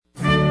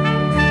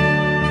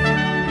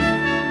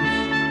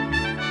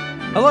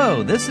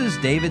Hello, this is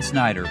David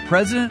Snyder,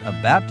 President of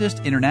Baptist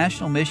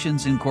International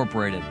Missions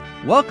Incorporated,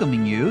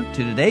 welcoming you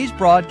to today's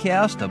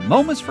broadcast of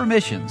Moments for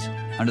Missions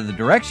under the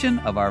direction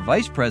of our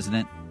Vice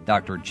President,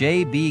 Dr.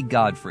 J.B.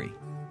 Godfrey.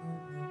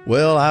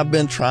 Well, I've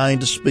been trying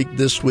to speak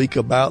this week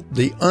about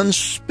the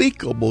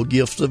unspeakable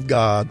gift of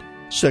God.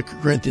 2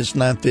 Corinthians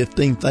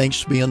 9:15,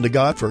 thanks be unto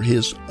God for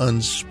His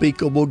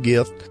unspeakable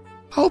gift.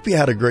 I hope you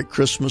had a great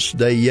Christmas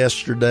day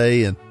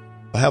yesterday, and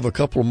I have a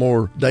couple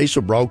more days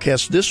of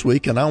broadcast this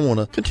week, and I want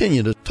to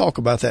continue to talk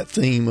about that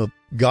theme of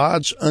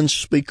God's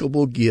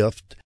unspeakable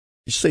gift.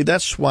 You see,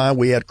 that's why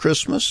we had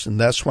Christmas, and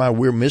that's why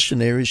we're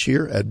missionaries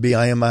here at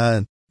BIMI,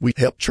 and we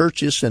help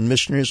churches and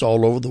missionaries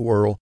all over the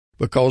world,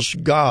 because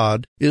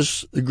God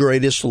is the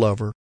greatest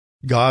lover.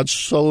 God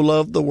so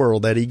loved the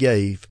world that He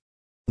gave.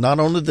 Not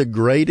only the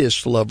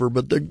greatest lover,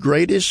 but the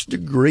greatest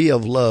degree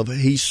of love.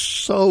 He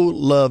so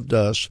loved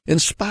us in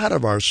spite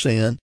of our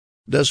sin.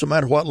 Doesn't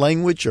matter what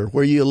language or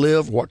where you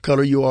live, what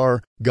color you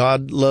are,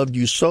 God loved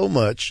you so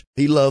much.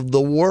 He loved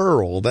the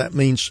world. That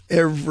means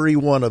every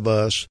one of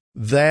us,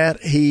 that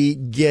He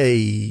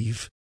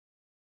gave.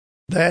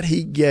 That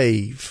He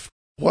gave.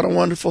 What a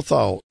wonderful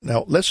thought.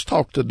 Now, let's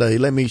talk today.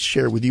 Let me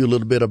share with you a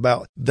little bit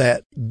about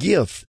that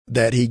gift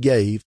that He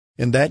gave,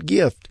 and that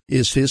gift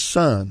is His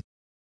Son.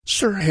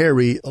 Sir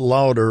Harry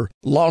Lauder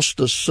lost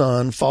a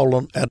son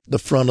fallen at the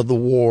front of the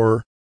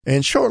war.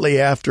 And shortly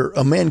after,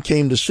 a man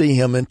came to see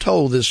him and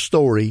told this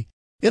story.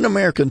 In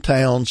American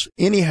towns,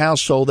 any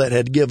household that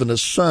had given a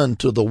son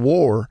to the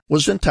war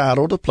was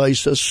entitled to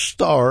place a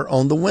star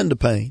on the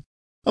windowpane.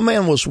 A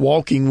man was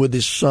walking with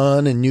his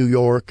son in New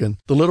York, and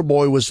the little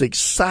boy was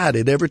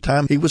excited every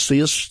time he would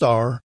see a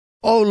star.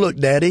 "Oh, look,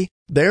 Daddy,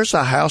 there's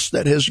a house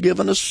that has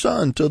given a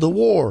son to the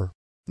war.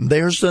 And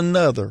there's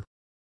another.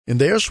 And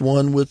there's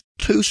one with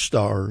 2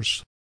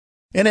 stars.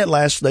 And at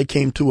last they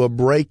came to a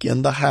break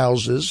in the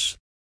houses,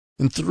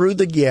 and through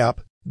the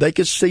gap they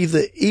could see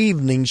the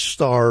evening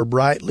star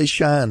brightly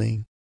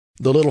shining.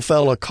 The little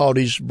fellow caught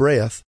his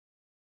breath.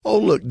 "Oh,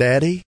 look,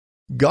 Daddy,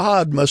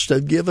 God must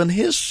have given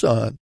His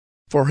Son,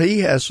 for He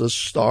has a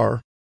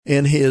star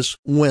in His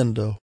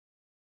window."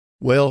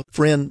 Well,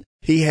 friend,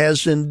 He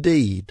has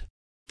indeed.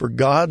 For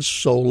God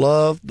so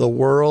loved the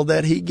world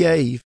that He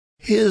gave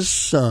His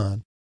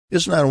Son.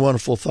 Isn't that a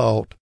wonderful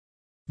thought?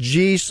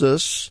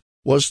 Jesus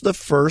was the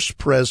first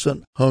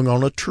present hung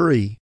on a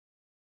tree.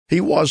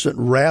 He wasn't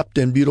wrapped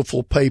in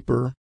beautiful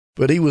paper,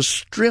 but He was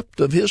stripped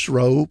of His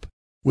robe.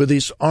 With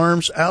His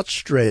arms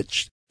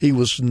outstretched, He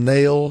was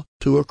nailed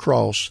to a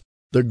cross,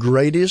 the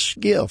greatest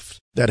gift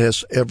that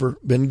has ever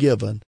been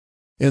given.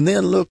 And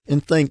then look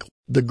and think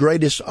the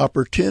greatest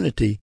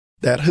opportunity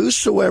that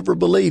whosoever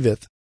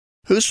believeth,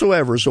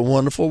 whosoever is a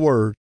wonderful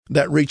word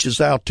that reaches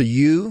out to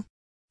you.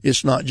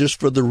 It's not just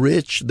for the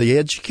rich, the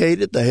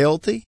educated, the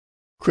healthy.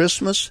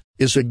 Christmas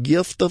is a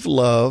gift of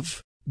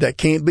love that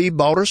can't be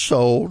bought or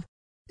sold.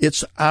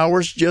 It's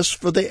ours just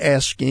for the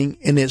asking,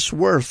 and it's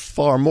worth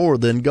far more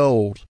than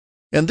gold.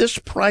 And this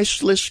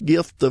priceless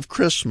gift of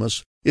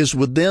Christmas is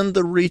within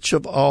the reach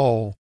of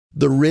all,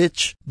 the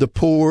rich, the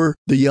poor,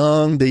 the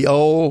young, the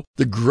old,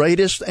 the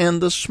greatest and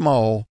the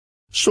small.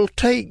 So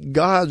take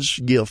God's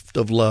gift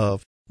of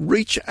love,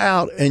 reach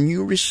out and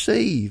you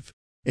receive.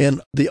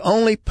 And the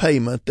only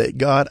payment that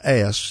God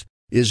asks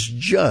is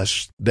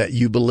just that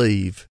you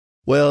believe.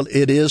 Well,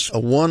 it is a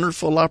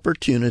wonderful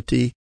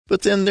opportunity.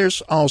 But then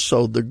there's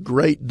also the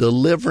great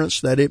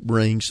deliverance that it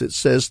brings. It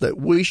says that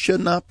we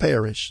should not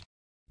perish.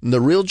 And the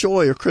real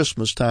joy of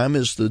Christmas time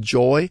is the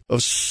joy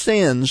of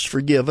sins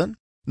forgiven,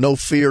 no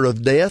fear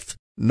of death,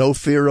 no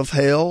fear of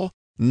hell,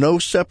 no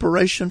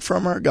separation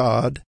from our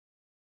God.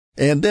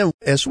 And then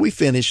as we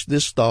finish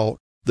this thought,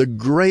 the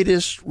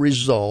greatest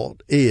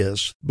result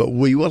is, but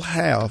we will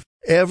have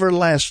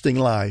everlasting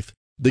life.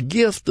 The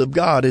gift of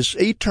God is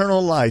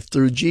eternal life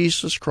through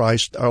Jesus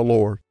Christ our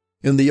Lord.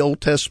 In the Old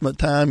Testament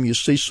time, you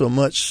see so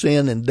much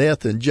sin and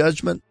death and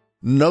judgment.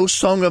 No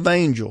song of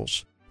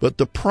angels, but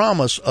the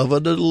promise of a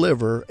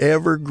deliverer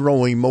ever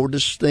growing more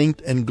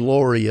distinct and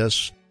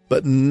glorious.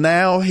 But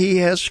now He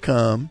has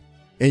come,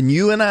 and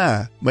you and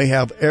I may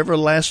have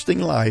everlasting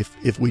life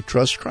if we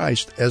trust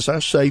Christ as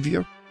our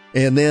Savior.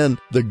 And then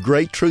the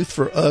great truth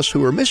for us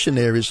who are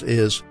missionaries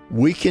is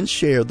we can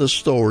share the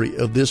story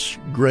of this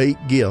great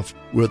gift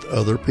with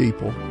other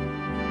people.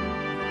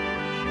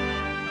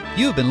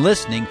 You've been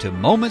listening to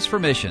Moments for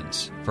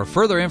Missions. For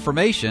further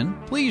information,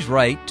 please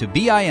write to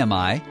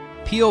BIMI,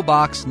 P.O.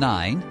 Box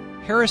 9,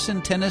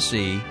 Harrison,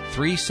 Tennessee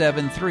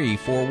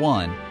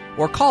 37341,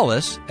 or call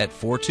us at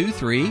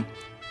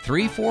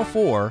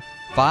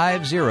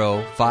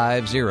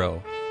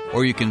 423-344-5050.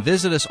 Or you can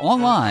visit us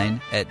online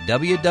at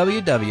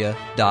www.bimi.org.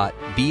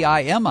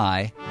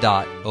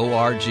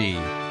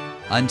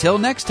 Until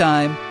next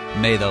time,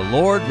 may the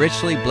Lord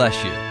richly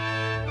bless you.